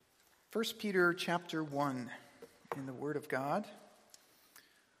1 Peter chapter 1 in the Word of God.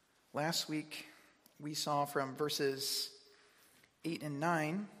 Last week we saw from verses 8 and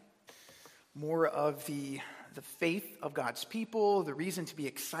 9 more of the faith of God's people, the reason to be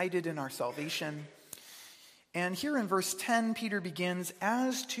excited in our salvation. And here in verse 10, Peter begins,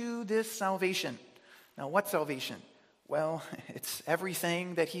 as to this salvation. Now, what salvation? Well, it's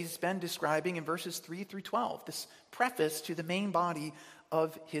everything that he's been describing in verses 3 through 12, this preface to the main body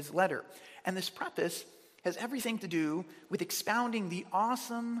of his letter. And this preface has everything to do with expounding the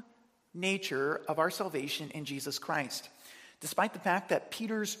awesome nature of our salvation in Jesus Christ. Despite the fact that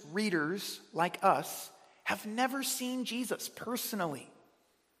Peter's readers, like us, have never seen Jesus personally,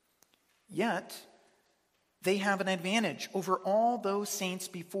 yet they have an advantage over all those saints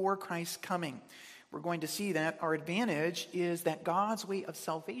before Christ's coming. We're going to see that our advantage is that God's way of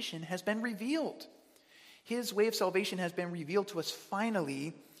salvation has been revealed. His way of salvation has been revealed to us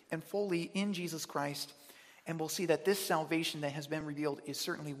finally and fully in Jesus Christ. And we'll see that this salvation that has been revealed is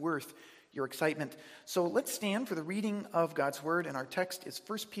certainly worth your excitement. So let's stand for the reading of God's word. And our text is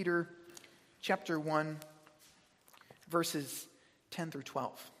 1 Peter chapter 1, verses 10 through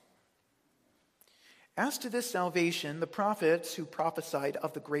 12. As to this salvation, the prophets who prophesied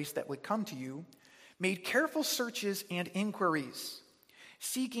of the grace that would come to you made careful searches and inquiries,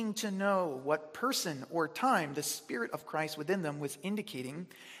 seeking to know what person or time the Spirit of Christ within them was indicating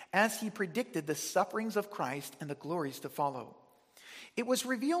as he predicted the sufferings of Christ and the glories to follow. It was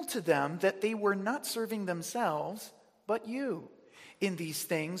revealed to them that they were not serving themselves, but you, in these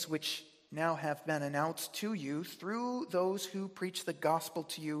things which now have been announced to you through those who preach the gospel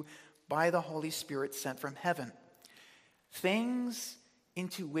to you by the Holy Spirit sent from heaven, things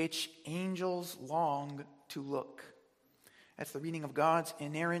into which angels long to look. That's the reading of God's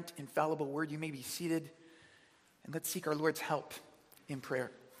inerrant, infallible word. You may be seated, and let's seek our Lord's help in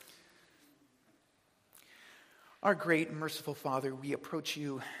prayer. Our great and merciful Father, we approach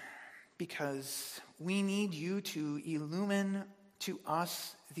you because we need you to illumine to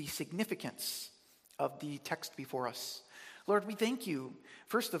us the significance of the text before us. Lord, we thank you,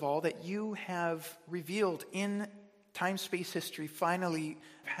 first of all, that you have revealed in time, space, history, finally,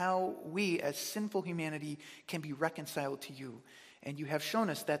 how we as sinful humanity can be reconciled to you. And you have shown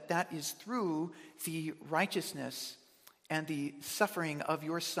us that that is through the righteousness and the suffering of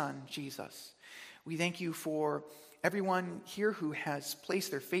your Son, Jesus. We thank you for everyone here who has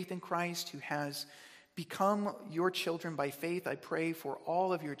placed their faith in Christ, who has become your children by faith. I pray for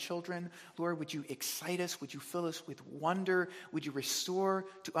all of your children. Lord, would you excite us? Would you fill us with wonder? Would you restore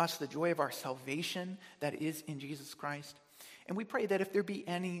to us the joy of our salvation that is in Jesus Christ? And we pray that if there be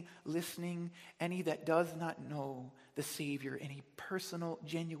any listening, any that does not know the Savior in a personal,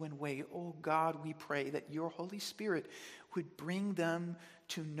 genuine way, oh God, we pray that your Holy Spirit would bring them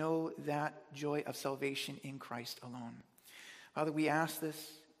to know that joy of salvation in Christ alone. Father, we ask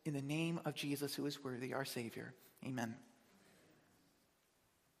this in the name of Jesus, who is worthy, our Savior. Amen.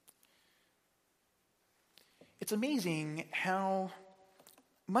 It's amazing how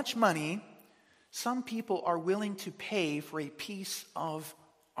much money some people are willing to pay for a piece of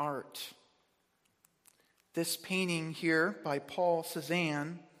art. This painting here by Paul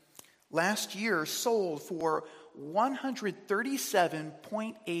Cézanne last year sold for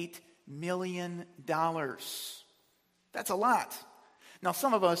 $137.8 million. That's a lot. Now,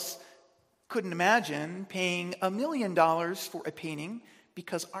 some of us couldn't imagine paying $1 million for a painting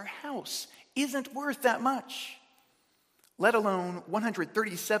because our house isn't worth that much, let alone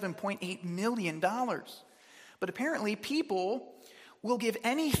 $137.8 million. But apparently people will give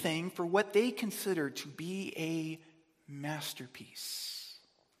anything for what they consider to be a masterpiece.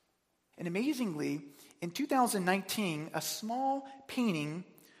 And amazingly, in 2019, a small painting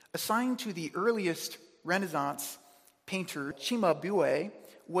assigned to the earliest Renaissance painter Cimabue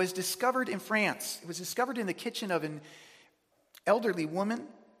was discovered in France. It was discovered in the kitchen of an elderly woman.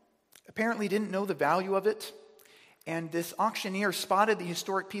 Apparently didn't know the value of it. And this auctioneer spotted the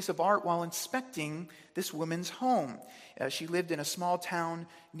historic piece of art while inspecting this woman's home. She lived in a small town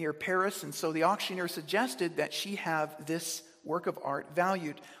near Paris, and so the auctioneer suggested that she have this work of art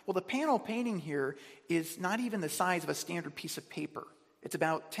valued. Well, the panel painting here is not even the size of a standard piece of paper. It's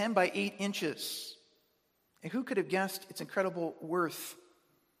about 10 by 8 inches. And who could have guessed its incredible worth?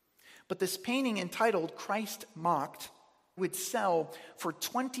 But this painting entitled Christ Mocked would sell for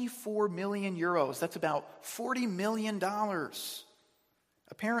 24 million euros. That's about $40 million.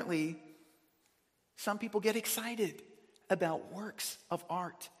 Apparently, some people get excited about works of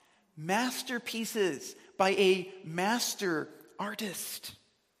art, masterpieces by a master artist.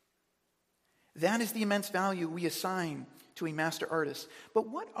 That is the immense value we assign to a master artist. But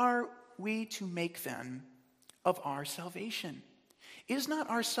what are we to make then of our salvation? Is not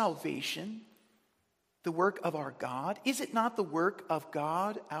our salvation the work of our God? Is it not the work of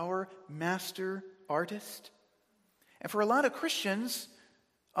God, our master artist? And for a lot of Christians,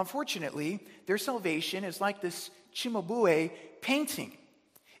 unfortunately, their salvation is like this Cimabue painting.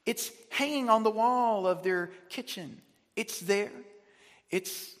 It's hanging on the wall of their kitchen. It's there.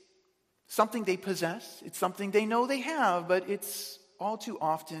 It's something they possess. It's something they know they have, but it's all too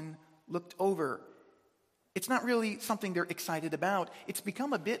often looked over. It's not really something they're excited about. It's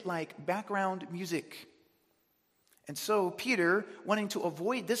become a bit like background music. And so Peter, wanting to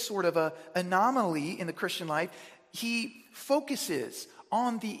avoid this sort of a anomaly in the Christian life, he focuses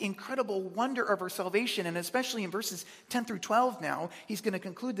on the incredible wonder of our salvation. And especially in verses 10 through 12 now, he's going to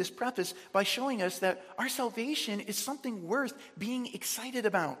conclude this preface by showing us that our salvation is something worth being excited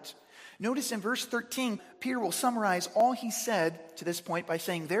about. Notice in verse 13, Peter will summarize all he said to this point by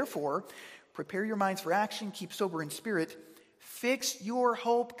saying, therefore, prepare your minds for action, keep sober in spirit, fix your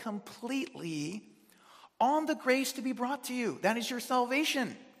hope completely on the grace to be brought to you. That is your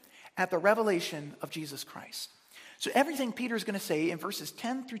salvation at the revelation of Jesus Christ. So everything Peter's going to say in verses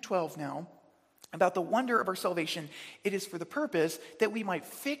 10 through 12 now about the wonder of our salvation, it is for the purpose that we might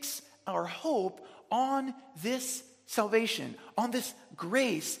fix our hope on this salvation, on this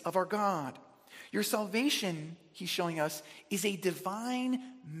grace of our God. Your salvation, he's showing us, is a divine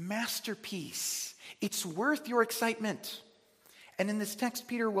masterpiece. It's worth your excitement. And in this text,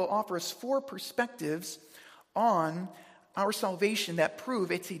 Peter will offer us 4 perspectives on our salvation that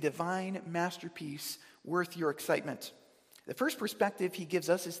prove it's a divine masterpiece worth your excitement. The first perspective he gives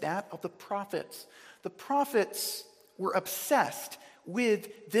us is that of the prophets. The prophets were obsessed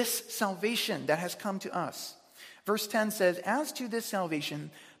with this salvation that has come to us. Verse 10 says, as to this salvation,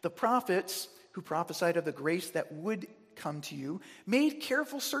 the prophets who prophesied of the grace that would come to you made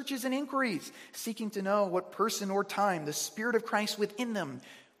careful searches and inquiries, seeking to know what person or time the Spirit of Christ within them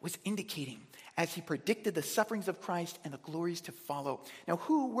was indicating as he predicted the sufferings of Christ and the glories to follow. Now,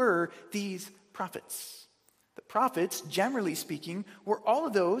 who were these prophets? The prophets, generally speaking, were all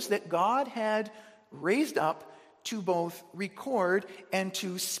of those that God had raised up to both record and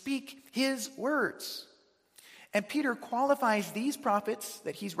to speak his words. And Peter qualifies these prophets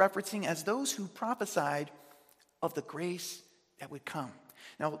that he's referencing as those who prophesied of the grace that would come.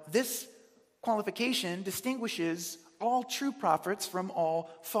 Now, this qualification distinguishes all true prophets from all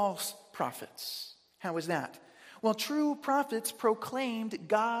false prophets. How is that? Well, true prophets proclaimed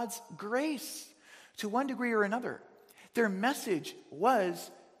God's grace to one degree or another. Their message was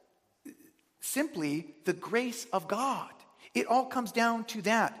simply the grace of God. It all comes down to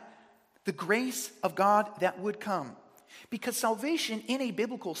that. The grace of God that would come. Because salvation in a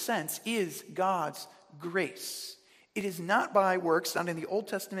biblical sense is God's grace. It is not by works done in the Old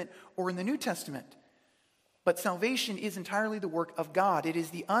Testament or in the New Testament. But salvation is entirely the work of God. It is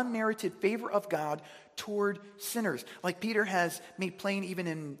the unmerited favor of God toward sinners. Like Peter has made plain even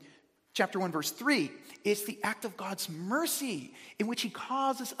in chapter 1, verse 3, it's the act of God's mercy in which he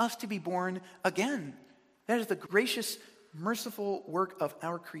causes us to be born again. That is the gracious, merciful work of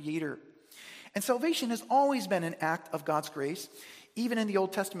our Creator. And salvation has always been an act of God's grace, even in the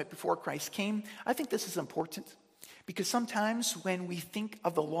Old Testament before Christ came. I think this is important because sometimes when we think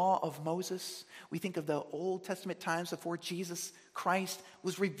of the law of Moses, we think of the Old Testament times before Jesus Christ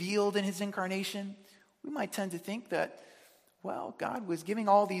was revealed in his incarnation, we might tend to think that, well, God was giving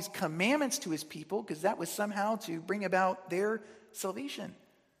all these commandments to his people because that was somehow to bring about their salvation.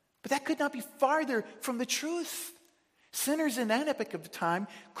 But that could not be farther from the truth. Sinners in that epoch of time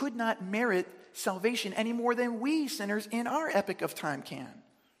could not merit salvation any more than we sinners in our epoch of time can.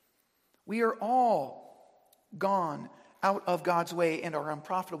 We are all gone out of God's way and are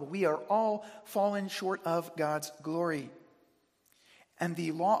unprofitable. We are all fallen short of God's glory. And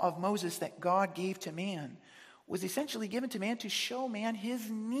the law of Moses that God gave to man was essentially given to man to show man his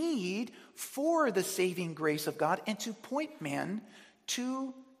need for the saving grace of God and to point man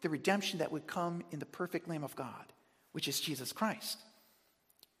to the redemption that would come in the perfect Lamb of God, which is Jesus Christ.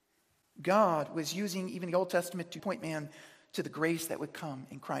 God was using even the Old Testament to point man to the grace that would come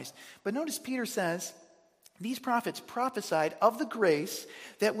in Christ. But notice Peter says, these prophets prophesied of the grace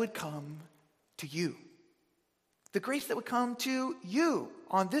that would come to you. The grace that would come to you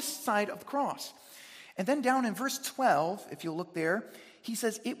on this side of the cross. And then down in verse 12, if you'll look there, he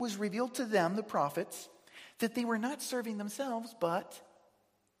says, it was revealed to them, the prophets, that they were not serving themselves, but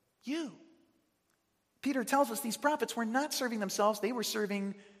you. Peter tells us these prophets were not serving themselves. They were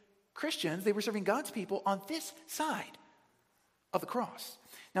serving Christians. They were serving God's people on this side of the cross.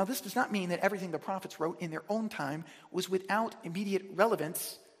 Now, this does not mean that everything the prophets wrote in their own time was without immediate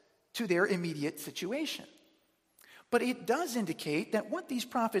relevance to their immediate situation. But it does indicate that what these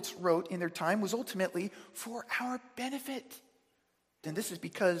prophets wrote in their time was ultimately for our benefit. And this is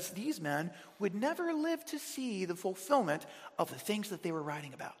because these men would never live to see the fulfillment of the things that they were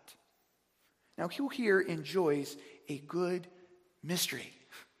writing about. Now, who here enjoys a good mystery?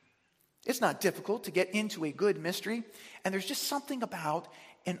 It's not difficult to get into a good mystery, and there's just something about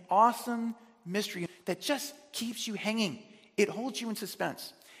an awesome mystery that just keeps you hanging. It holds you in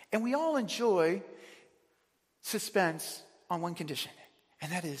suspense. And we all enjoy suspense on one condition,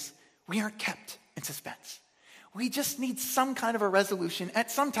 and that is we aren't kept in suspense. We just need some kind of a resolution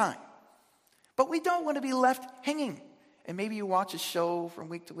at some time. But we don't want to be left hanging. And maybe you watch a show from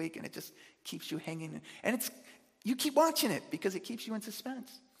week to week and it just keeps you hanging. And you keep watching it because it keeps you in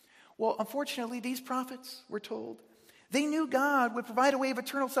suspense. Well, unfortunately, these prophets were told they knew God would provide a way of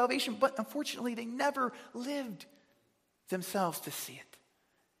eternal salvation, but unfortunately, they never lived themselves to see it.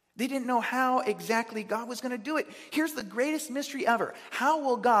 They didn't know how exactly God was going to do it. Here's the greatest mystery ever. How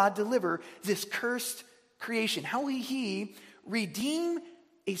will God deliver this cursed creation? How will he redeem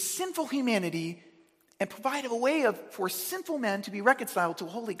a sinful humanity and provide a way for sinful men to be reconciled to a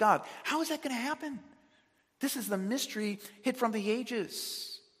holy God? How is that going to happen? This is the mystery hid from the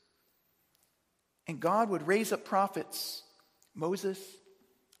ages. And God would raise up prophets, Moses,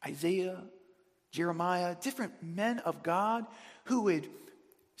 Isaiah, Jeremiah, different men of God who would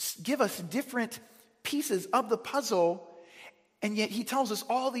give us different pieces of the puzzle. And yet he tells us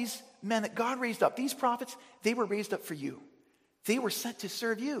all these men that God raised up, these prophets, they were raised up for you. They were sent to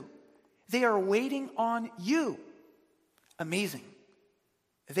serve you. They are waiting on you. Amazing.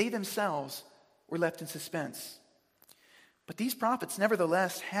 They themselves were left in suspense. But these prophets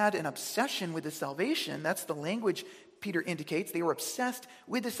nevertheless had an obsession with the salvation. That's the language Peter indicates. They were obsessed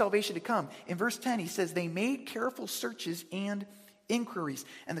with the salvation to come. In verse 10, he says, they made careful searches and inquiries.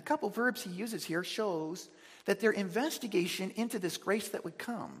 And the couple verbs he uses here shows that their investigation into this grace that would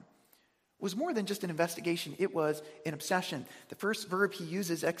come was more than just an investigation. It was an obsession. The first verb he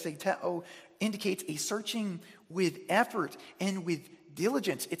uses, exeiteo, indicates a searching with effort and with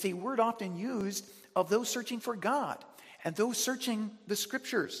diligence. It's a word often used of those searching for God and those searching the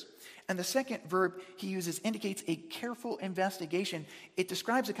scriptures. And the second verb he uses indicates a careful investigation. It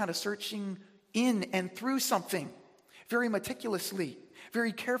describes a kind of searching in and through something very meticulously,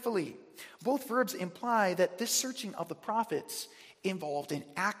 very carefully. Both verbs imply that this searching of the prophets involved an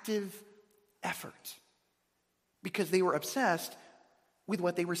active effort because they were obsessed with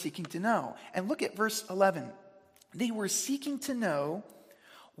what they were seeking to know. And look at verse 11. They were seeking to know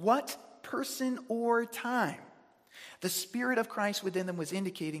what person or time the Spirit of Christ within them was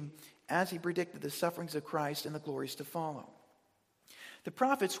indicating as he predicted the sufferings of Christ and the glories to follow. The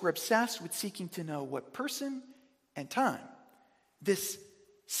prophets were obsessed with seeking to know what person and time this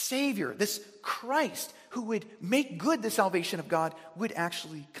Savior, this Christ who would make good the salvation of God would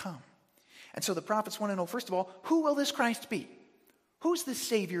actually come. And so the prophets want to know, first of all, who will this Christ be? Who's this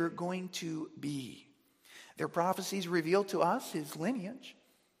Savior going to be? Their prophecies reveal to us his lineage.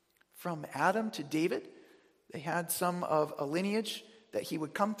 From Adam to David, they had some of a lineage that he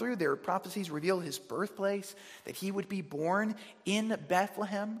would come through. Their prophecies reveal his birthplace, that he would be born in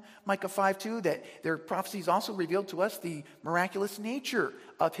Bethlehem. Micah 5:2, that their prophecies also revealed to us the miraculous nature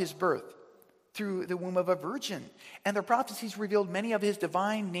of his birth through the womb of a virgin. And their prophecies revealed many of his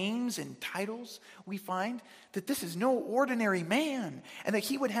divine names and titles. We find that this is no ordinary man, and that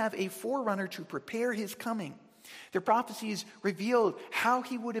he would have a forerunner to prepare his coming. Their prophecies revealed how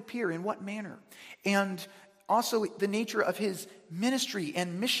he would appear, in what manner, and also the nature of his ministry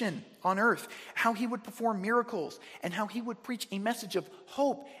and mission on earth, how he would perform miracles, and how he would preach a message of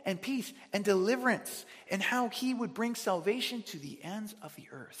hope and peace and deliverance, and how he would bring salvation to the ends of the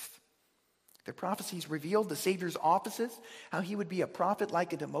earth. Their prophecies revealed the Savior's offices, how he would be a prophet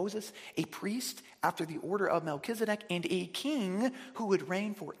like unto Moses, a priest after the order of Melchizedek, and a king who would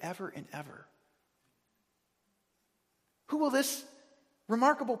reign forever and ever. Who will this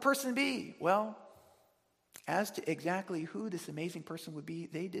remarkable person be? Well, as to exactly who this amazing person would be,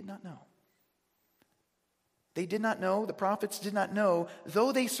 they did not know. They did not know, the prophets did not know,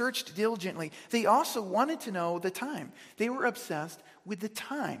 though they searched diligently. They also wanted to know the time. They were obsessed with the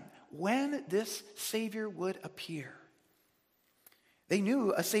time when this Savior would appear. They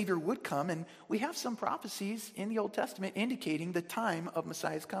knew a Savior would come, and we have some prophecies in the Old Testament indicating the time of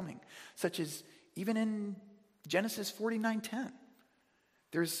Messiah's coming, such as even in Genesis 49:10.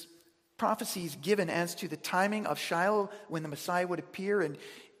 There's prophecies given as to the timing of Shiloh when the Messiah would appear, and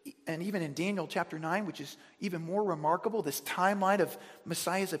even in Daniel chapter 9, which is even more remarkable, this timeline of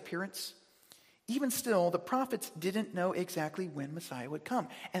Messiah's appearance. even still, the prophets didn't know exactly when Messiah would come,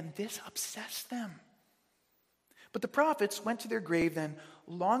 and this obsessed them. But the prophets went to their grave then,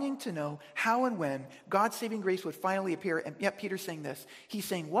 longing to know how and when God's saving grace would finally appear. And yet Peter's saying this. He's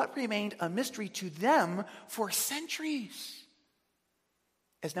saying what remained a mystery to them for centuries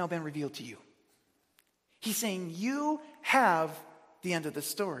has now been revealed to you. He's saying you have the end of the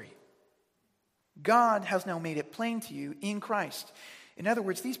story. God has now made it plain to you in Christ. In other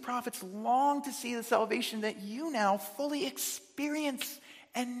words, these prophets long to see the salvation that you now fully experience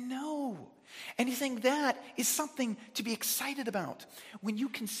and know. And he's saying that is something to be excited about when you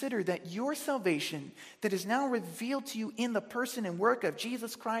consider that your salvation that is now revealed to you in the person and work of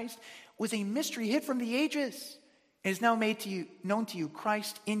Jesus Christ was a mystery hid from the ages. It is now made to you, known to you,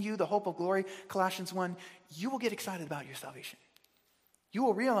 Christ in you, the hope of glory, Colossians 1. You will get excited about your salvation. You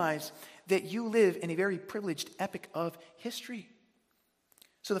will realize that you live in a very privileged epoch of history.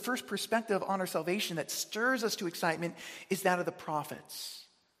 So the first perspective on our salvation that stirs us to excitement is that of the prophets,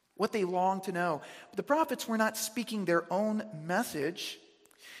 what they long to know. But the prophets were not speaking their own message.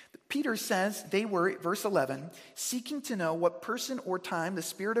 Peter says they were, verse 11, seeking to know what person or time the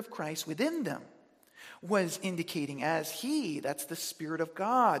Spirit of Christ within them was indicating as he, that's the Spirit of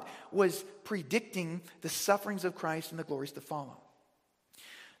God, was predicting the sufferings of Christ and the glories to follow.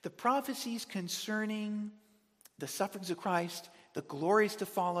 The prophecies concerning the sufferings of Christ, the glories to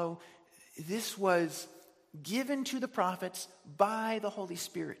follow, this was given to the prophets by the Holy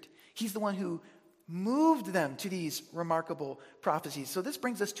Spirit. He's the one who moved them to these remarkable prophecies. So this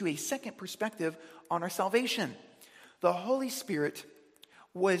brings us to a second perspective on our salvation. The Holy Spirit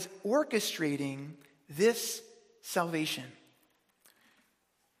was orchestrating this salvation.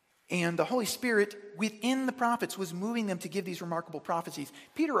 And the Holy Spirit within the prophets was moving them to give these remarkable prophecies.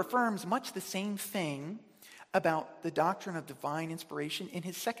 Peter affirms much the same thing about the doctrine of divine inspiration in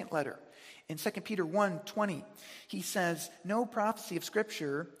his second letter. In 2 Peter 1:20, he says, "No prophecy of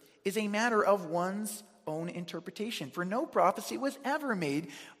Scripture is a matter of one's own interpretation. For no prophecy was ever made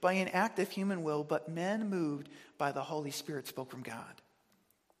by an act of human will, but men moved by the Holy Spirit spoke from God."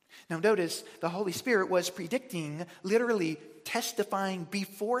 Now notice, the Holy Spirit was predicting, literally testifying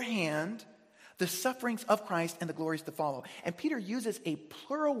beforehand, the sufferings of Christ and the glories to follow. And Peter uses a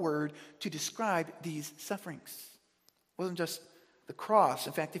plural word to describe these sufferings. It wasn't just the cross.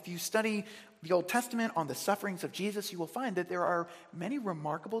 In fact, if you study the Old Testament on the sufferings of Jesus, you will find that there are many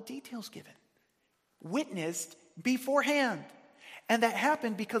remarkable details given, witnessed beforehand. And that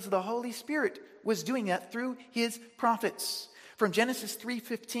happened because the Holy Spirit was doing that through his prophets. From Genesis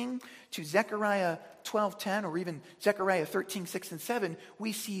 3:15 to Zechariah 12:10, or even Zechariah 13:6 and 7,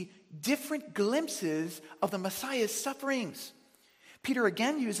 we see different glimpses of the Messiah's sufferings. Peter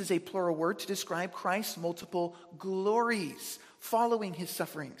again uses a plural word to describe Christ's multiple glories following his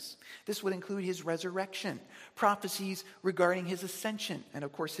sufferings. This would include his resurrection, prophecies regarding his ascension, and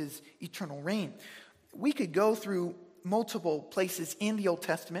of course his eternal reign. We could go through multiple places in the Old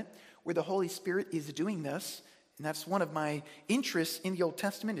Testament where the Holy Spirit is doing this. And that's one of my interests in the Old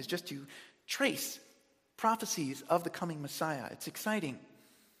Testament, is just to trace prophecies of the coming Messiah. It's exciting.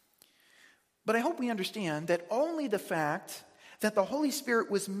 But I hope we understand that only the fact that the Holy Spirit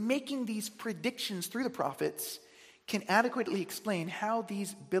was making these predictions through the prophets can adequately explain how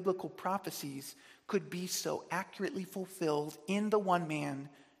these biblical prophecies could be so accurately fulfilled in the one man,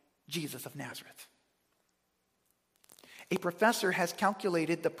 Jesus of Nazareth. A professor has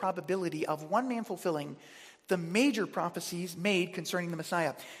calculated the probability of one man fulfilling the major prophecies made concerning the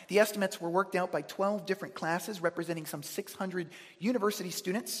Messiah. The estimates were worked out by 12 different classes representing some 600 university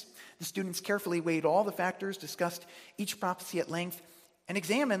students. The students carefully weighed all the factors, discussed each prophecy at length, and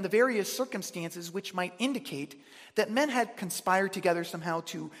examined the various circumstances which might indicate that men had conspired together somehow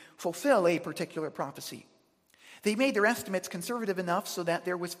to fulfill a particular prophecy. They made their estimates conservative enough so that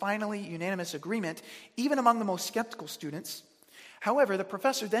there was finally unanimous agreement, even among the most skeptical students. However, the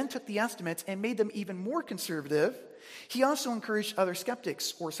professor then took the estimates and made them even more conservative. He also encouraged other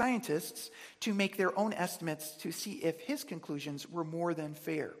skeptics or scientists to make their own estimates to see if his conclusions were more than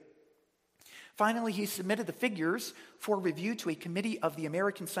fair. Finally, he submitted the figures for review to a committee of the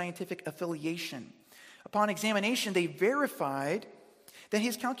American Scientific Affiliation. Upon examination, they verified that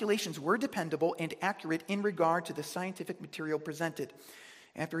his calculations were dependable and accurate in regard to the scientific material presented.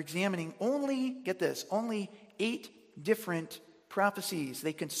 After examining only 8 different prophecies,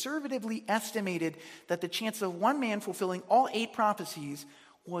 they conservatively estimated that the chance of one man fulfilling all 8 prophecies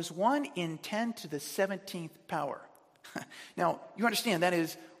was 1 in 10 to the 17th power. Now, you understand that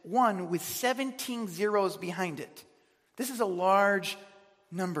is 1 with 17 zeros behind it. This is a large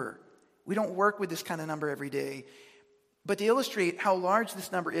number. We don't work with this kind of number every day. But to illustrate how large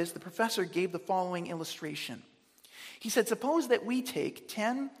this number is, the professor gave the following illustration. He said, suppose that we take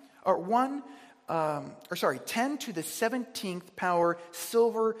 10 to the 17th power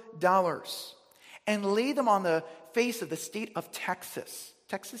silver dollars and lay them on the face of the state of Texas.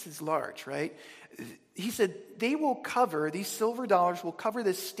 Texas is large, right? He said these silver dollars will cover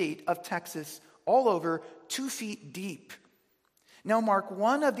the state of Texas all over 2 feet deep. Now mark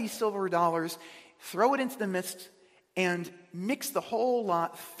one of these silver dollars, throw it into the mist, and mix the whole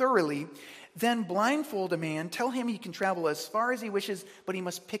lot thoroughly. Then blindfold a man, tell him he can travel as far as he wishes, but he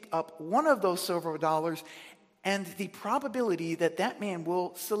must pick up one of those silver dollars, and the probability that that man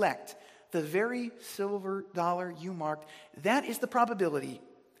will select the very silver dollar you marked, that is the probability,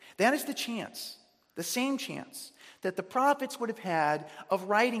 that is the chance, the same chance that the prophets would have had of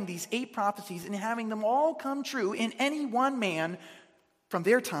writing these 8 prophecies and having them all come true in any one man from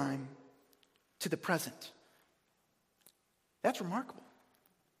their time to the present. That's remarkable.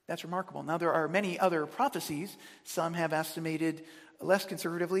 That's remarkable. Now, there are many other prophecies. Some have estimated less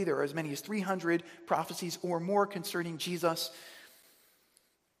conservatively. There are as many as 300 prophecies or more concerning Jesus.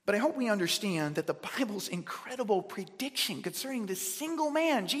 But I hope we understand that the Bible's incredible prediction concerning this single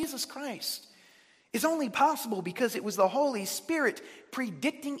man, Jesus Christ, is only possible because it was the Holy Spirit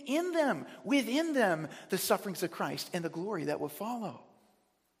predicting in them, within them, the sufferings of Christ and the glory that will follow.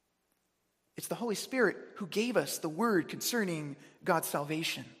 It's the Holy Spirit who gave us the word concerning God's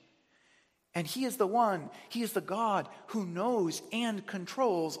salvation. And He is the God who knows and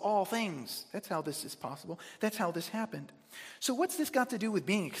controls all things. That's how this is possible. That's how this happened. So what's this got to do with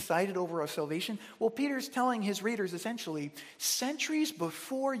being excited over our salvation? Well, Peter's telling his readers essentially, centuries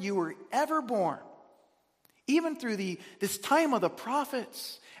before you were ever born, even through this time of the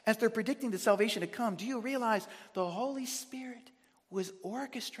prophets, as they're predicting the salvation to come, do you realize the Holy Spirit was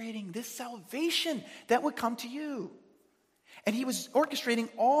orchestrating this salvation that would come to you? And He was orchestrating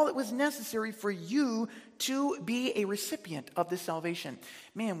all that was necessary for you to be a recipient of this salvation.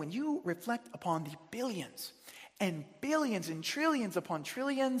 Man, when you reflect upon the billions and billions and trillions upon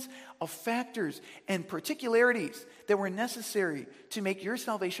trillions of factors and particularities that were necessary to make your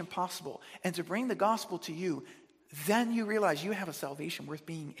salvation possible and to bring the gospel to you, then you realize you have a salvation worth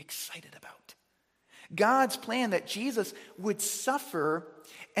being excited about. God's plan that Jesus would suffer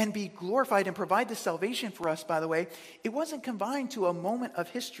and be glorified and provide this salvation for us, by the way, it wasn't confined to a moment of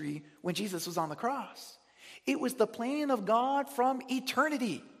history when Jesus was on the cross. It was the plan of God from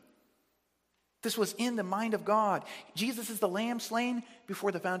eternity. This was in the mind of God. Jesus is the Lamb slain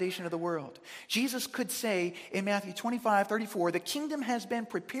before the foundation of the world. Jesus could say in Matthew 25:34, the kingdom has been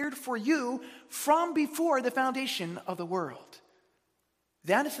prepared for you from before the foundation of the world.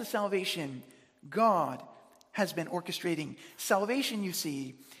 That is the salvation God has been orchestrating. Salvation, you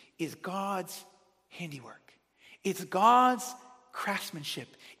see, is God's handiwork. It's God's craftsmanship.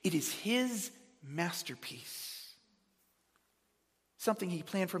 It is His masterpiece. Something He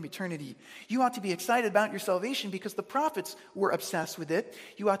planned from eternity. You ought to be excited about your salvation because the prophets were obsessed with it.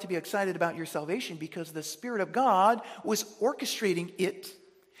 You ought to be excited about your salvation because the Spirit of God was orchestrating it.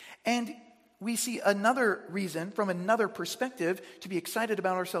 And we see another reason from another perspective to be excited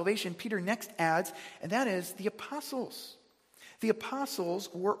about our salvation. Peter next adds, and that is the apostles. The apostles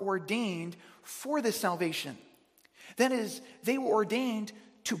were ordained for this salvation. That is, they were ordained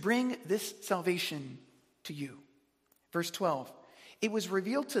to bring this salvation to you. Verse 12, it was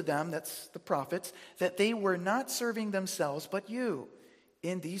revealed to them, that's the prophets, that they were not serving themselves but you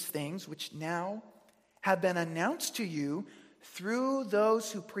in these things which now have been announced to you through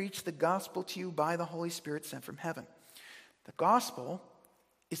those who preach the gospel to you by the Holy Spirit sent from heaven. The gospel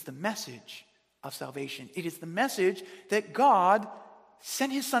is the message of salvation. It is the message that God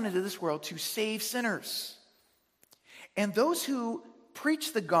sent His Son into this world to save sinners. And those who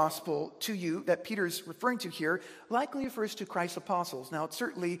preach the gospel to you that Peter's referring to here likely refers to Christ's apostles. Now, it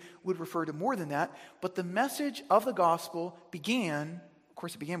certainly would refer to more than that, but the message of the gospel began, of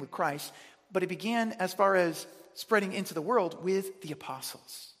course it began with Christ, but it began as far as spreading into the world with the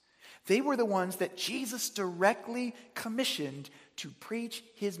apostles. They were the ones that Jesus directly commissioned to preach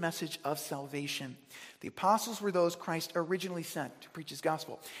His message of salvation. The apostles were those Christ originally sent to preach His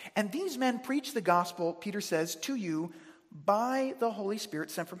gospel. And these men preach the gospel, Peter says, to you by the Holy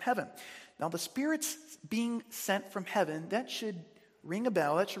Spirit sent from heaven. Now, the Spirit's being sent from heaven, that should ring a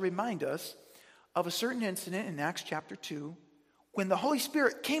bell, that should remind us of a certain incident in Acts chapter 2 when the Holy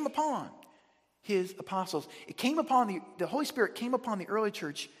Spirit came upon His apostles. The Holy Spirit came upon the early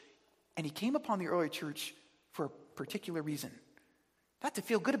church, and He came upon the early church for a particular reason. Not to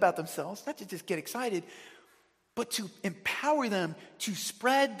feel good about themselves, not to just get excited, but to empower them to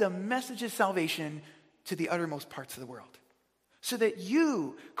spread the message of salvation to the uttermost parts of the world, so that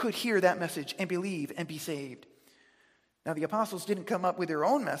you could hear that message and believe and be saved. Now, the apostles didn't come up with their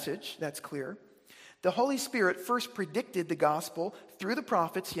own message, that's clear. The Holy Spirit first predicted the gospel through the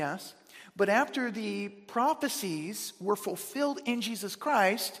prophets, yes, but after the prophecies were fulfilled in Jesus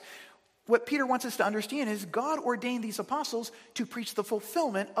Christ, what Peter wants us to understand is God ordained these apostles to preach the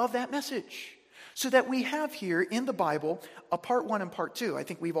fulfillment of that message. So that we have here in the Bible a part 1 and part 2. I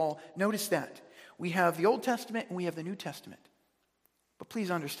think we've all noticed that. We have the Old Testament and we have the New Testament. But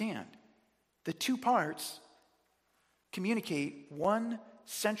please understand, the two parts communicate one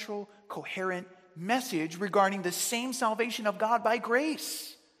central, coherent message regarding the same salvation of God by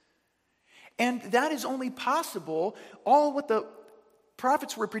grace. And that is only possible. All what the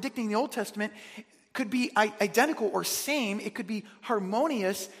prophets were predicting in the Old Testament could be identical or same. It could be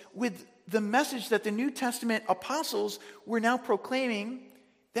harmonious with the message that the New Testament apostles were now proclaiming.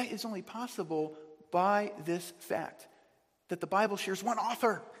 That is only possible by this fact that the Bible shares one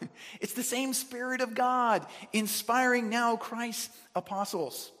author. It's the same Spirit of God inspiring now Christ's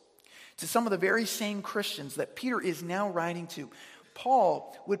apostles. To some of the very same Christians that Peter is now writing to,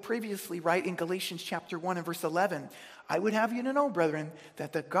 Paul would previously write in Galatians chapter 1 and verse 11, I would have you to know, brethren,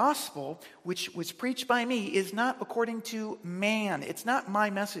 that the gospel which was preached by me is not according to man. It's not my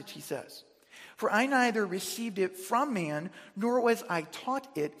message, he says. For I neither received it from man, nor was I taught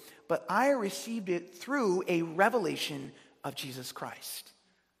it, but I received it through a revelation of Jesus Christ.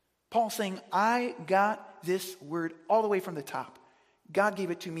 Paul saying, I got this word all the way from the top. God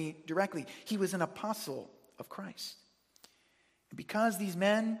gave it to me directly. He was an apostle of Christ. And because these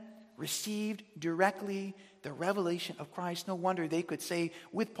men received directly the revelation of Christ, no wonder they could say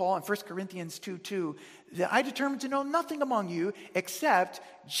with Paul in 1 Corinthians 2:2, that I determined to know nothing among you except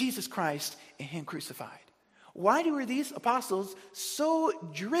Jesus Christ and him crucified. Why were these apostles so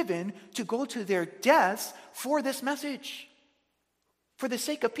driven to go to their deaths for this message? For the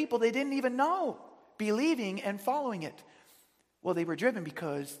sake of people they didn't even know, believing and following it. Well, they were driven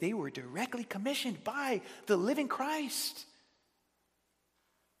because they were directly commissioned by the living Christ.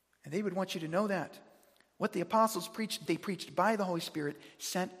 And they would want you to know that. What the apostles preached, they preached by the Holy Spirit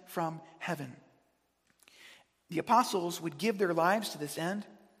sent from heaven. The apostles would give their lives to this end,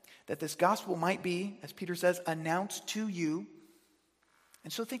 that this gospel might be, as Peter says, announced to you.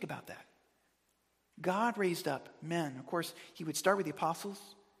 And so think about that. God raised up men. Of course, he would start with the apostles,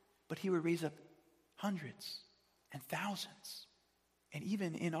 but he would raise up hundreds and thousands. And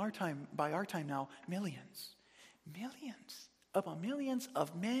even in our time, by our time now, millions upon millions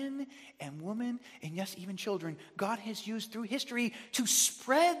of men and women, and yes, even children, God has used through history to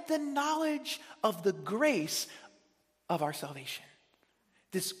spread the knowledge of the grace of our salvation.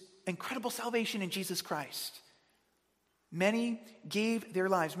 This incredible salvation in Jesus Christ. Many gave their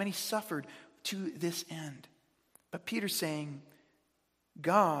lives, many suffered to this end. But Peter's saying,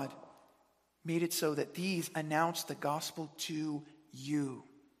 God made it so that these announced the gospel to you.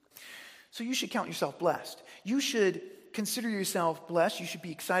 So you should count yourself blessed. You should consider yourself blessed. You should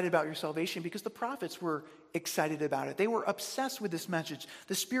be excited about your salvation because the prophets were excited about it. They were obsessed with this message.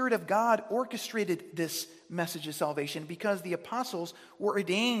 The Spirit of God orchestrated this message of salvation because the apostles were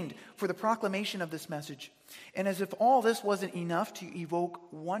ordained for the proclamation of this message. And as if all this wasn't enough to evoke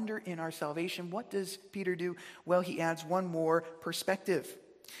wonder in our salvation, what does Peter do? Well, he adds one more perspective.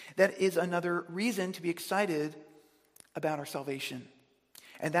 That is another reason to be excited about our salvation.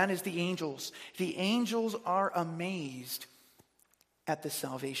 And that is the angels. The angels are amazed at this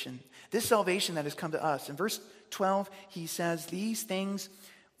salvation. This salvation that has come to us. In verse 12, he says, these things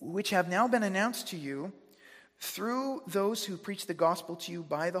which have now been announced to you through those who preach the gospel to you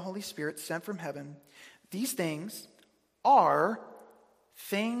by the Holy Spirit sent from heaven, these things are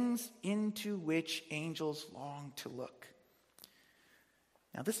things into which angels long to look.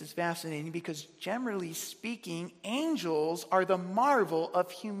 Now, this is fascinating because generally speaking, angels are the marvel of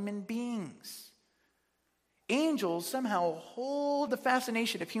human beings. Angels somehow hold the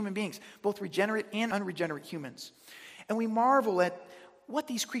fascination of human beings, both regenerate and unregenerate humans. And we marvel at what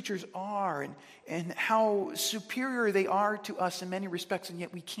these creatures are and how superior they are to us in many respects, and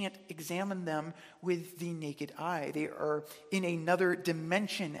yet we can't examine them with the naked eye. They are in another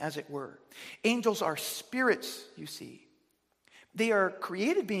dimension, as it were. Angels are spirits, you see. They are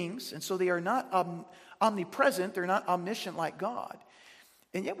created beings, and so they are not omnipresent. They're not omniscient like God.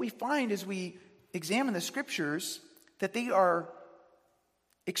 And yet we find as we examine the scriptures that they are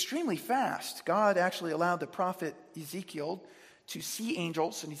extremely fast. God actually allowed the prophet Ezekiel to see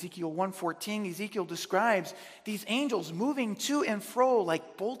angels. In Ezekiel 1:14, Ezekiel describes these angels moving to and fro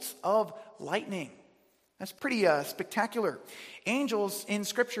like bolts of lightning. That's pretty spectacular. Angels in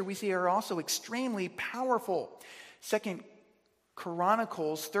Scripture we see are also extremely powerful. 2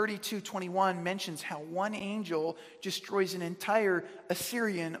 Chronicles 32:21 mentions how one angel destroys an entire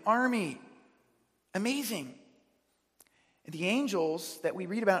Assyrian army. Amazing. The angels that we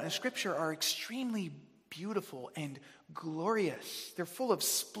read about in Scripture are extremely beautiful and glorious. They're full of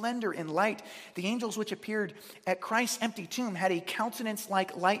splendor and light. The angels which appeared at Christ's empty tomb had a countenance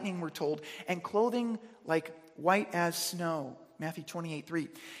like lightning, we're told, and clothing like white as snow. Matthew 28:3.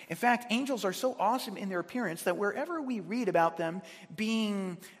 In fact, angels are so awesome in their appearance that wherever we read about them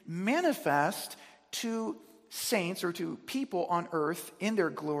being manifest to saints or to people on earth in their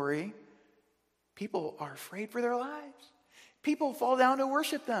glory, people are afraid for their lives. People fall down to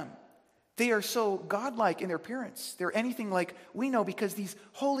worship them. They are so godlike in their appearance. They're anything like we know because these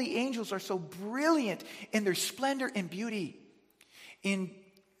holy angels are so brilliant in their splendor and beauty. In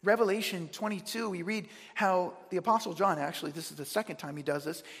Revelation 22, we read how the Apostle John, actually this is the second time he does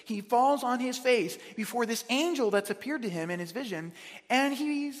this, he falls on his face before this angel that's appeared to him in his vision, and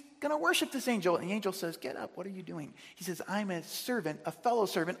he's going to worship this angel. And the angel says, "Get up, what are you doing?" He says, "I'm a servant, a fellow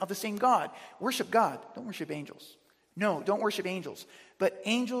servant of the same God." Worship God, don't worship angels. No, don't worship angels. But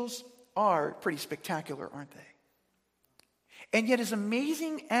angels are pretty spectacular, aren't they? And yet, as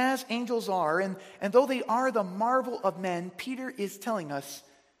amazing as angels are, and though they are the marvel of men, Peter is telling us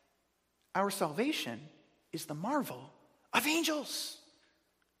our salvation is the marvel of angels.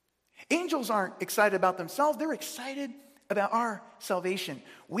 Angels aren't excited about themselves. They're excited about our salvation.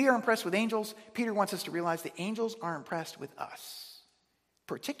 We are impressed with angels. Peter wants us to realize that angels are impressed with us,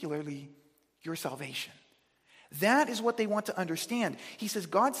 particularly your salvation. That is what they want to understand. He says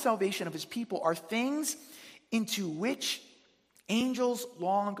God's salvation of his people are things into which angels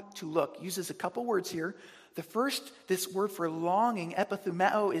long to look. Uses a couple words here. The first, this word for longing,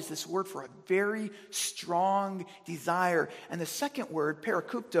 epithumeo, is this word for a very strong desire. And the second word,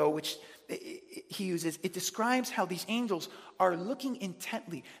 parakupto, which he uses, it describes how these angels are looking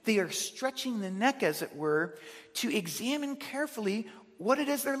intently. They are stretching the neck, as it were, to examine carefully what it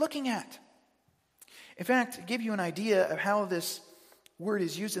is they're looking at. In fact, to give you an idea of how this word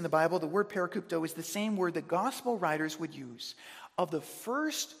is used in the Bible, the word parakupto is the same word that gospel writers would use of the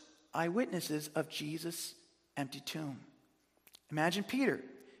first eyewitnesses of Jesus' empty tomb. Imagine Peter,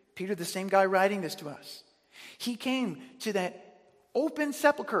 the same guy writing this to us. He came to that open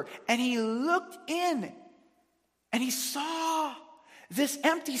sepulcher and he looked in and he saw this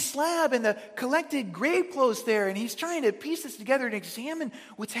empty slab and the collected grave clothes there, and he's trying to piece this together and examine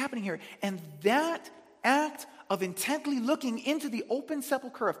what's happening here. And that act of intently looking into the open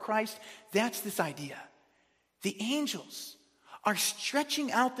sepulcher of Christ, that's this idea. The angels are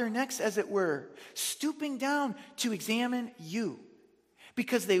stretching out their necks, as it were, stooping down to examine you,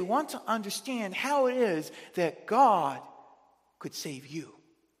 because they want to understand how it is that God could save you.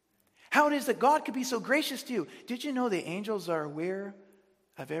 How it is that God could be so gracious to you. Did you know the angels are aware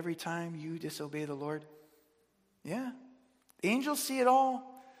of every time you disobey the Lord? Yeah. The angels see it all.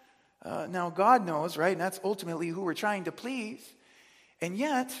 Now God knows, right? And that's ultimately who we're trying to please. And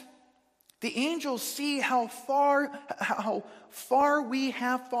yet, the angels see how far we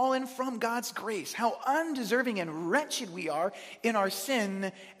have fallen from God's grace, how undeserving and wretched we are in our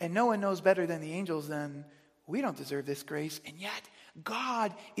sin, and no one knows better than the angels then we don't deserve this grace, and yet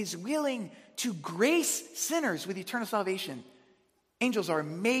God is willing to grace sinners with eternal salvation. Angels are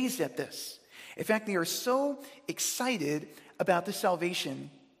amazed at this. In fact, they are so excited about this salvation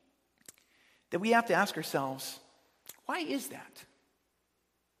that we have to ask ourselves, why is that?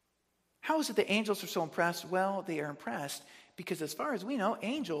 How is it that angels are so impressed? Well, they are impressed because as far as we know,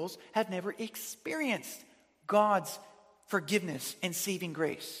 angels have never experienced God's forgiveness and saving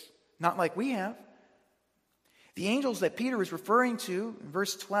grace. Not like we have. The angels that Peter is referring to in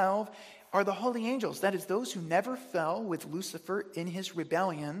verse 12 are the holy angels. That is, those who never fell with Lucifer in his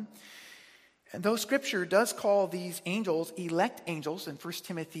rebellion. And though Scripture does call these angels elect angels in 1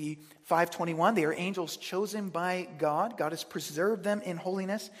 Timothy 5:21, they are angels chosen by God. God has preserved them in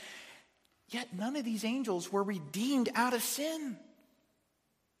holiness. Yet none of these angels were redeemed out of sin.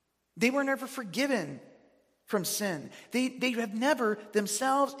 They were never forgiven from sin. They have never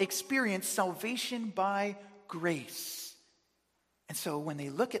themselves experienced salvation by grace. And so when they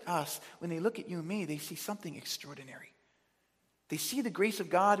look at us, when they look at you and me, they see something extraordinary. They see the grace of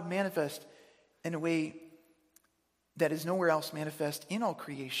God manifest in a way that is nowhere else manifest in all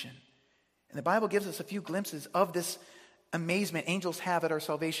creation. And the Bible gives us a few glimpses of this amazement angels have at our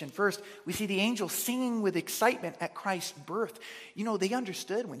salvation. First, we see the angels singing with excitement at Christ's birth. You know, they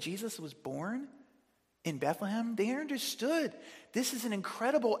understood when Jesus was born in Bethlehem, they understood this is an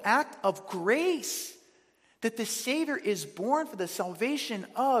incredible act of grace that the Savior is born for the salvation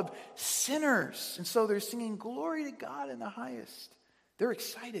of sinners. And so they're singing glory to God in the highest. They're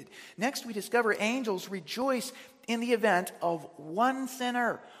excited. Next, we discover angels rejoice in the event of one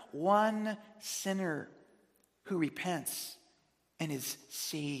sinner who repents and is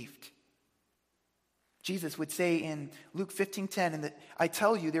saved. Jesus would say in Luke 15:10, and that I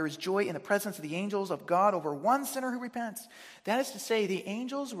tell you, there is joy in the presence of the angels of God over one sinner who repents. That is to say, the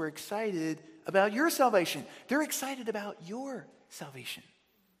angels were excited about your salvation. They're excited about your salvation.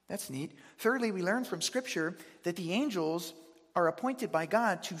 That's neat. Thirdly, we learn from Scripture that the angels are appointed by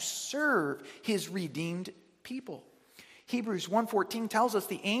God to serve his redeemed people. Hebrews 1:14 tells us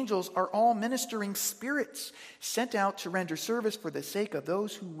the angels are all ministering spirits sent out to render service for the sake of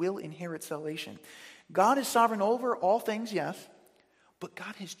those who will inherit salvation. God is sovereign over all things, yes, but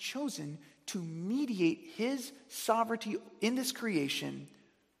God has chosen to mediate his sovereignty in this creation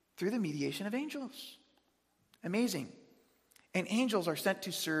through the mediation of angels. Amazing. And angels are sent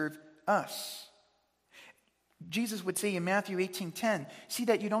to serve us. Jesus would say in Matthew 18:10, see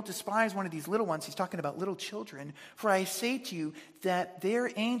that you don't despise one of these little ones. He's talking about little children. For I say to you that their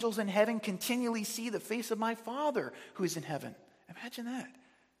angels in heaven continually see the face of my Father who is in heaven. Imagine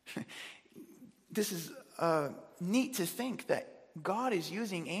that. This is neat to think that God is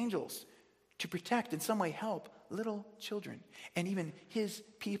using angels to protect, in some way help, little children and even his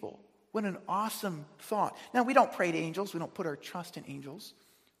people. What an awesome thought. Now, we don't pray to angels. We don't put our trust in angels.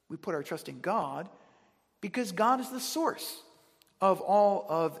 We put our trust in God because God is the source of all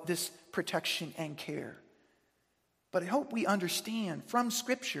of this protection and care. But I hope we understand from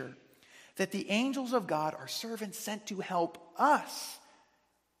Scripture that the angels of God are servants sent to help us.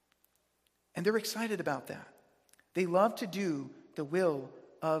 And they're excited about that. They love to do the will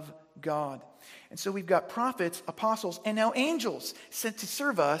of God. And so we've got prophets, apostles, and now angels sent to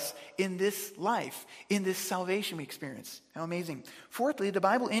serve us in this life, in this salvation we experience. How amazing. Fourthly, the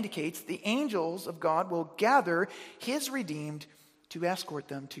Bible indicates the angels of God will gather his redeemed to escort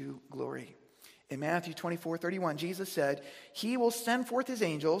them to glory. In Matthew 24:31, Jesus said, he will send forth his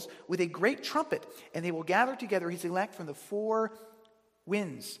angels with a great trumpet, and they will gather together his elect from the four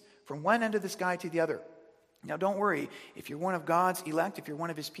winds, from one end of the sky to the other. Now, don't worry. If you're one of God's elect, if you're one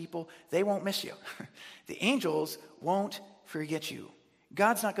of his people, they won't miss you. The angels won't forget you.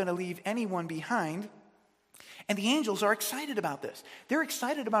 God's not going to leave anyone behind. And the angels are excited about this. They're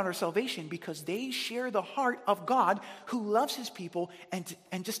excited about our salvation because they share the heart of God who loves his people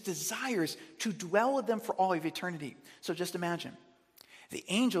and just desires to dwell with them for all of eternity. So just imagine. The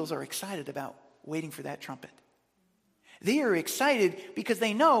angels are excited about waiting for that trumpet. They are excited because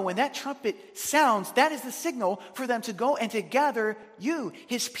they know when that trumpet sounds, that is the signal for them to go and to gather you,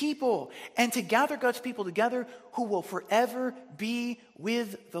 his people, and to gather God's people together who will forever be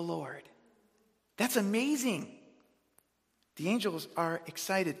with the Lord. That's amazing. The angels are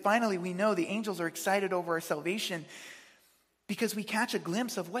excited. Finally, we know the angels are excited over our salvation because we catch a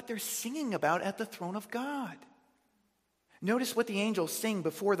glimpse of what they're singing about at the throne of God. Notice what the angels sing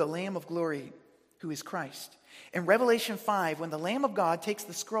before the Lamb of glory, who is Christ. In Revelation 5, when the Lamb of God takes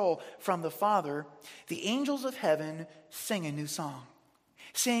the scroll from the Father, the angels of heaven sing a new song,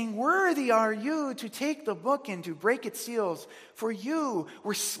 saying, worthy are you to take the book and to break its seals, for you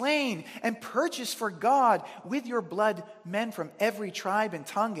were slain and purchased for God with your blood men from every tribe and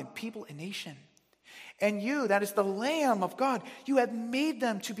tongue and people and nation. And you, that is the Lamb of God, you have made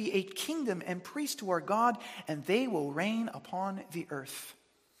them to be a kingdom and priests to our God, and they will reign upon the earth.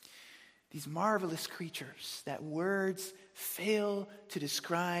 These marvelous creatures that words fail to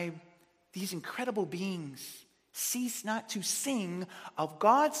describe, these incredible beings cease not to sing of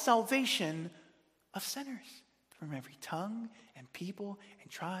God's salvation of sinners from every tongue and people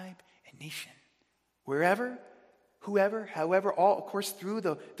and tribe and nation. Wherever, whoever, however, all, of course, through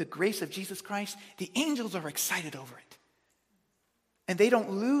the grace of Jesus Christ, the angels are excited over it. And they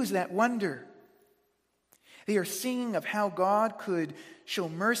don't lose that wonder. They are singing of how God could show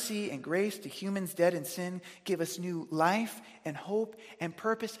mercy and grace to humans dead in sin, give us new life and hope and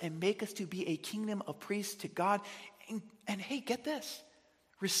purpose, and make us to be a kingdom of priests to God. And hey, get this.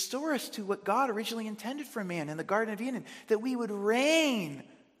 Restore us to what God originally intended for man in the Garden of Eden, that we would reign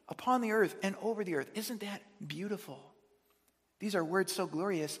upon the earth and over the earth. Isn't that beautiful? These are words so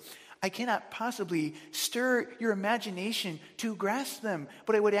glorious. I cannot possibly stir your imagination to grasp them,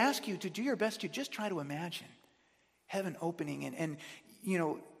 but I would ask you to do your best to just try to imagine heaven opening and you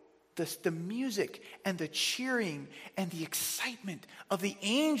know, the music and the cheering and the excitement of the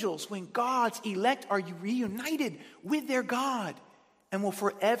angels when God's elect are reunited with their God and will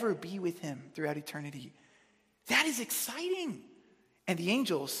forever be with him throughout eternity. That is exciting. And the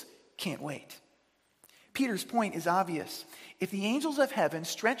angels can't wait. Peter's point is obvious. If the angels of heaven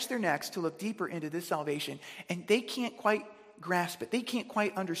stretch their necks to look deeper into this salvation, and they can't quite grasp it, they can't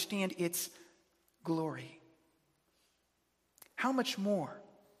quite understand its glory, how much more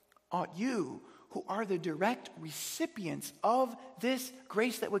ought you, who are the direct recipients of this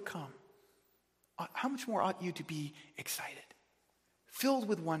grace that would come, how much more ought you to be excited, filled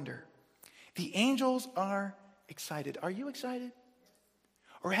with wonder? The angels are excited. Are you excited?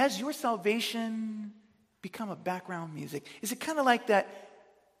 Or has your salvation become a background music? Is it kind of like that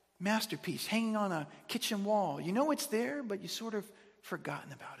masterpiece hanging on a kitchen wall? You know it's there, but you sort of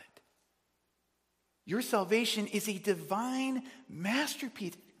forgotten about it. Your salvation is a divine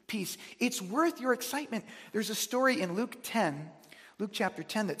masterpiece. It's worth your excitement. There's a story in Luke chapter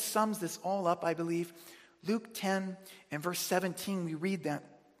 10, that sums this all up, I believe. Luke 10 and verse 17, we read that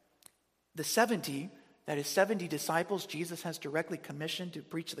the 70, that is 70 disciples Jesus has directly commissioned to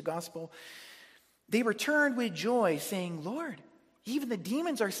preach the gospel, they returned with joy, saying, "Lord, even the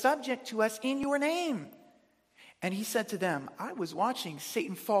demons are subject to us in your name." And he said to them, "I was watching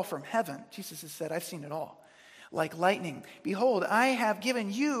Satan fall from heaven." Jesus has said, "I've seen it all. Like lightning. Behold, I have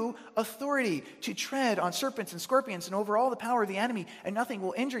given you authority to tread on serpents and scorpions and over all the power of the enemy, and nothing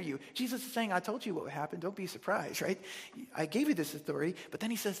will injure you." Jesus is saying, I told you what would happen. Don't be surprised, right? I gave you this authority. But then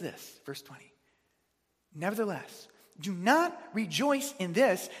he says this, verse 20. "Nevertheless, do not rejoice in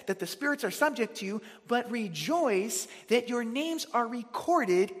this, that the spirits are subject to you, but rejoice that your names are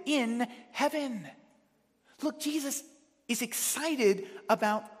recorded in heaven." Look, Jesus is excited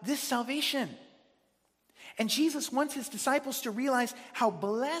about this salvation. And Jesus wants his disciples to realize how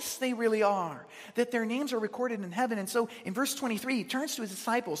blessed they really are, that their names are recorded in heaven. And so in verse 23, he turns to his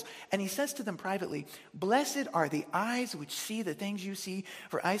disciples and he says to them privately, "Blessed are the eyes which see the things you see,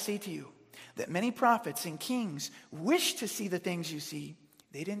 for I say to you that many prophets and kings wish to see the things you see.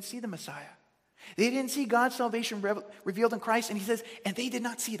 They didn't see the Messiah. They didn't see God's salvation revealed in Christ." And he says, "And they did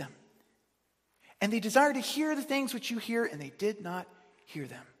not see them. And they desire to hear the things which you hear, and they did not hear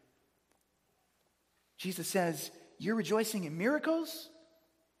them." Jesus says, you're rejoicing in miracles?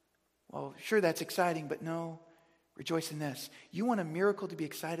 Well, sure, that's exciting, but no, rejoice in this. You want a miracle to be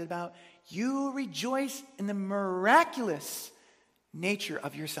excited about? You rejoice in the miraculous nature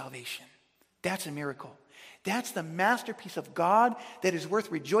of your salvation. That's a miracle. That's the masterpiece of God that is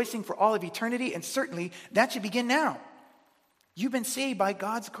worth rejoicing for all of eternity, and certainly that should begin now. You've been saved by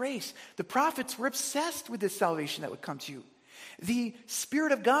God's grace. The prophets were obsessed with this salvation that would come to you. The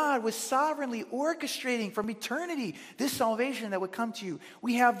Spirit of God was sovereignly orchestrating from eternity this salvation that would come to you.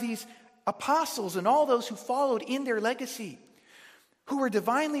 We have these apostles and all those who followed in their legacy, who were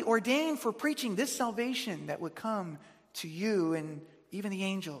divinely ordained for preaching this salvation that would come to you. And even the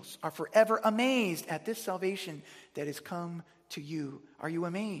angels are forever amazed at this salvation that has come to you. Are you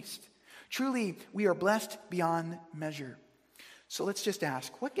amazed? Truly, we are blessed beyond measure. So let's just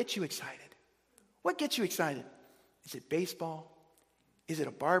ask, what gets you excited? What gets you excited? Is it baseball? Is it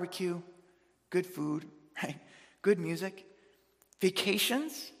a barbecue? Good food, right? Good music?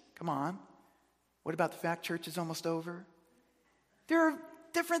 Vacations? Come on. What about the fact church is almost over? There are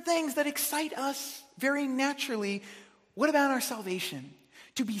different things that excite us very naturally. What about our salvation?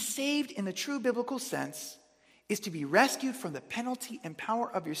 To be saved in the true biblical sense is to be rescued from the penalty and power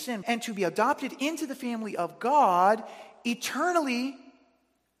of your sin and to be adopted into the family of God eternally,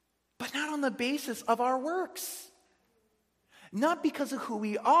 but not on the basis of our works. Not because of who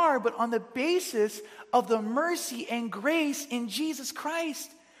we are, but on the basis of the mercy and grace in Jesus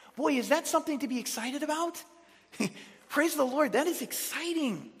Christ. Boy, is that something to be excited about? Praise the Lord, that is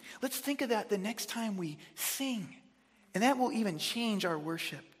exciting. Let's think of that the next time we sing. And that will even change our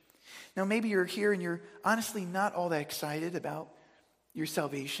worship. Now, maybe you're here and you're honestly not all that excited about your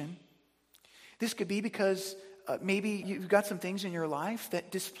salvation. This could be because maybe you've got some things in your life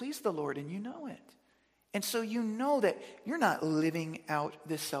that displease the Lord and you know it. And so you know that you're not living out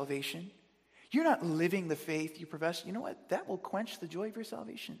this salvation. You're not living the faith you profess. You know what? That will quench the joy of your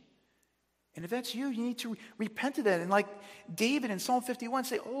salvation. And if that's you, you need to repent of that. And like David in Psalm 51,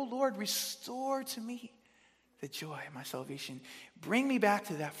 say, "Oh Lord, restore to me the joy of my salvation. Bring me back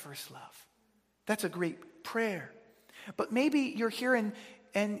to that first love." That's a great prayer. But maybe you're here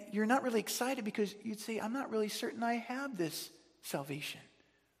and you're not really excited because you'd say, "I'm not really certain I have this salvation."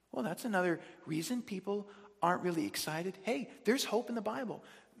 Well, that's another reason people aren't really excited. Hey, there's hope in the Bible.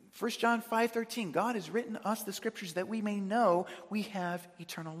 1 John 5:13, God has written us the scriptures that we may know we have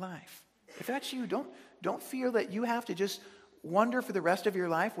eternal life. If that's you, don't feel that you have to just wonder for the rest of your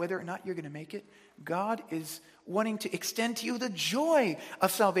life whether or not you're going to make it. God is wanting to extend to you the joy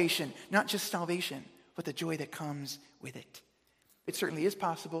of salvation, not just salvation, but the joy that comes with it. It certainly is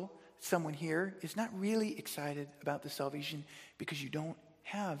possible someone here is not really excited about this salvation because you don't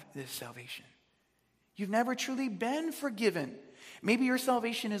have this salvation. You've never truly been forgiven. Maybe your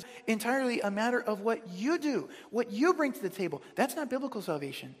salvation is entirely a matter of what you do, what you bring to the table. That's not biblical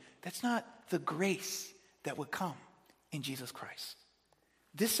salvation. That's not the grace that would come in Jesus Christ.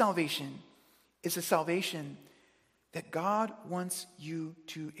 This salvation is a salvation that God wants you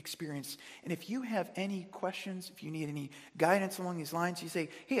to experience. And if you have any questions, if you need any guidance along these lines, you say,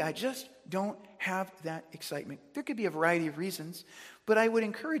 hey, I just don't have that excitement. There could be a variety of reasons, but I would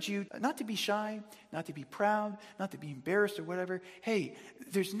encourage you not to be shy, not to be proud, not to be embarrassed or whatever. Hey,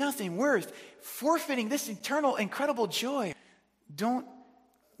 there's nothing worth forfeiting this eternal, incredible joy. Don't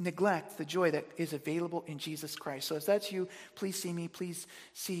neglect the joy that is available in Jesus Christ. So if that's you, please see me. Please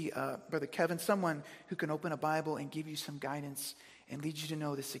see Brother Kevin, someone who can open a Bible and give you some guidance and lead you to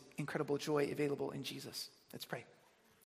know this incredible joy available in Jesus. Let's pray.